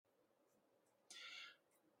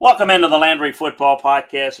Welcome into the Landry Football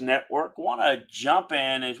Podcast Network. Want to jump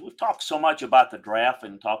in as we've talked so much about the draft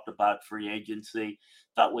and talked about free agency.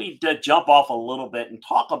 Thought we'd jump off a little bit and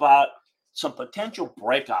talk about some potential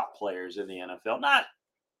breakout players in the NFL.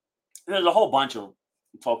 There's a whole bunch of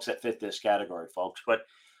folks that fit this category, folks, but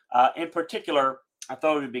in particular, I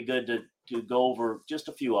thought it would be good to go over just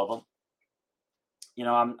a few of them. You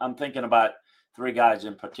know, I'm thinking about three guys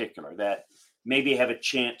in particular that maybe have a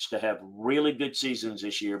chance to have really good seasons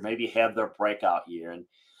this year, maybe have their breakout year. And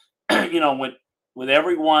with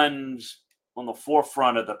everyone's on the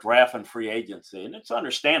forefront of the draft and free agency, and it's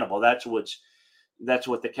understandable. That's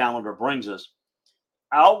what the calendar brings us.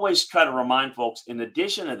 I always try to remind folks, in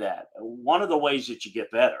addition to that, one of the ways that you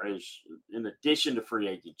get better is, in addition to free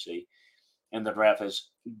agency and the draft,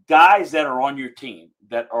 is guys that are on your team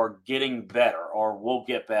that are getting better or will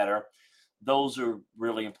get better. Those are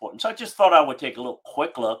really important. So I just thought I would take a little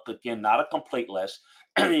quick look. Again, not a complete list.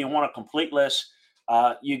 You want a complete list,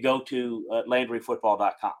 you go to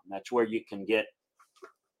LandryFootball.com. That's where you can get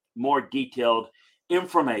more detailed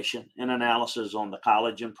information and analysis on the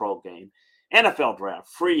college and pro game, NFL draft,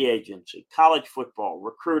 free agency, college football,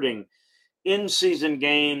 recruiting, in-season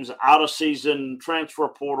games, out-of-season, transfer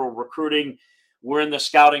portal, recruiting. We're in the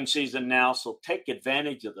scouting season now, so take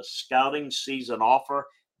advantage of the scouting season offer.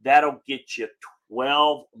 That'll get you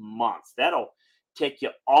 12 months. That'll take you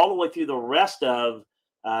all the way through the rest of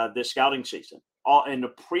the scouting season, all in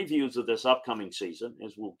the previews of this upcoming season,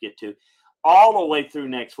 as we'll get to, all the way through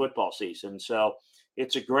next football season. So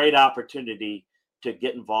it's a great opportunity to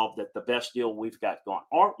get involved at the best deal we've got going.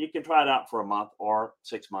 Or you can try it out for a month or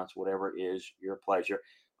 6 months, whatever is your pleasure.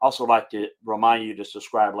 Also like to remind you to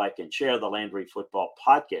subscribe, like, and share the Landry Football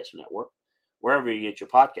Podcast Network, wherever you get your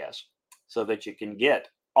podcasts, so that you can get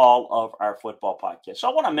all of our football podcasts. So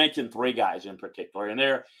I want to mention three guys in particular, and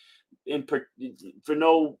they're for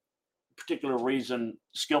no particular reason,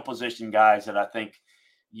 skill position guys that I think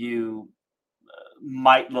you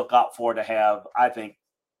might look out for to have, I think,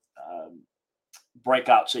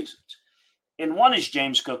 breakout seasons. And one is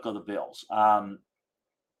James Cook of the Bills.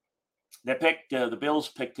 The Bills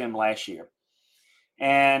picked him last year,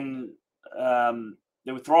 and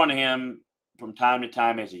they were throwing to him from time to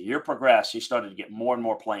time. As the year progressed, he started to get more and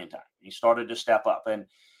more playing time. He started to step up, and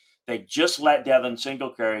they just let Devin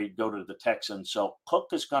Singletary go to the Texans. So Cook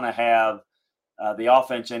is going to have the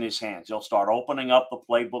offense in his hands. They'll start opening up the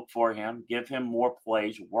playbook for him, give him more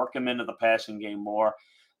plays, work him into the passing game more.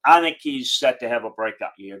 I think he's set to have a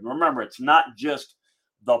breakout year. And remember, it's not just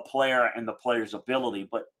the player and the player's ability,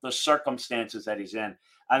 but the circumstances that he's in.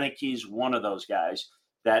 I think he's one of those guys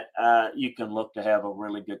that you can look to have a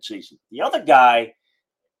really good season. The other guy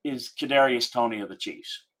is Kadarius Toney of the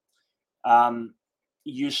Chiefs.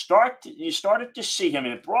 You started to see him,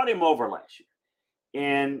 and it brought him over last year.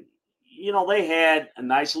 And, they had a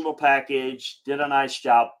nice little package, did a nice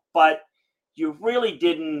job, but you really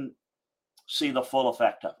didn't see the full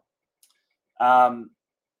effect of it.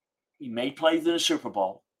 He made plays in the Super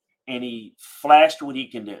Bowl, and he flashed what he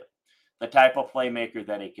can do, the type of playmaker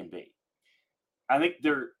that he can be. I think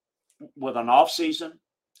with an off season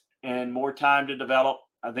and more time to develop,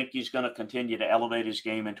 I think he's going to continue to elevate his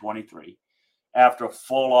game in 23 after a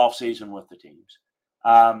full off season with the teams.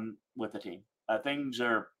 Things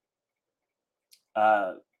are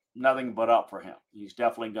nothing but up for him. He's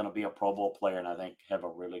definitely going to be a Pro Bowl player, and I think have a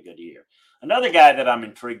really good year. Another guy that I'm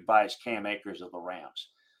intrigued by is Cam Akers of the Rams.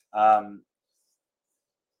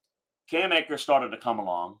 Cam Akers started to come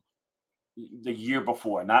along the year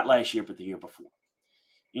before, not last year, but the year before.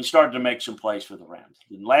 He started to make some plays for the Rams.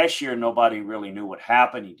 And last year, nobody really knew what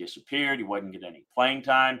happened. He disappeared. He wasn't getting any playing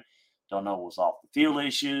time. Don't know if it was off the field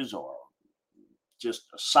issues or just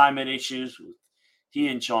assignment issues with he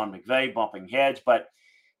and Sean McVay bumping heads. But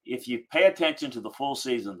if you pay attention to the full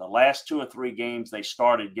season, the last 2 or 3 games, they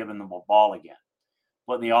started giving them a ball again,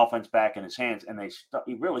 putting the offense back in his hands, and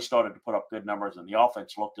he really started to put up good numbers, and the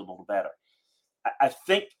offense looked a little better. I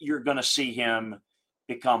think you're going to see him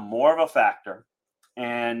become more of a factor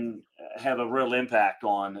and have a real impact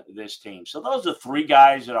on this team. So those are 3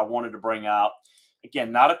 guys that I wanted to bring out.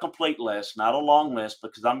 Again, not a complete list, not a long list,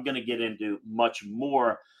 because I'm going to get into much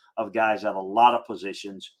more of guys at a lot of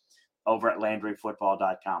positions over at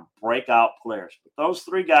LandryFootball.com. Breakout players. But those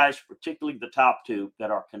 3 guys, particularly the top 2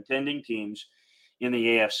 that are contending teams in the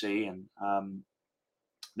AFC and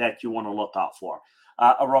that you want to look out for.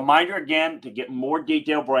 A reminder again, to get more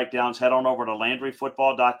detailed breakdowns, head on over to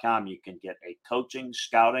LandryFootball.com. You can get a coaching,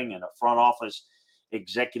 scouting, and a front office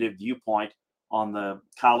executive viewpoint on the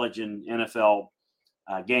college and NFL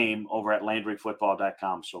game over at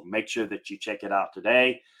LandryFootball.com. So make sure that you check it out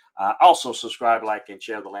today. Also, subscribe, like, and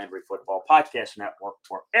share the Landry Football Podcast Network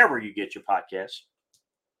wherever you get your podcasts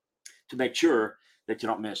to make sure that you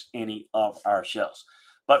don't miss any of our shows.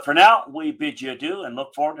 But for now, we bid you adieu and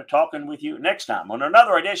look forward to talking with you next time on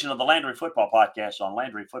another edition of the Landry Football Podcast on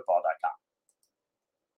LandryFootball.com.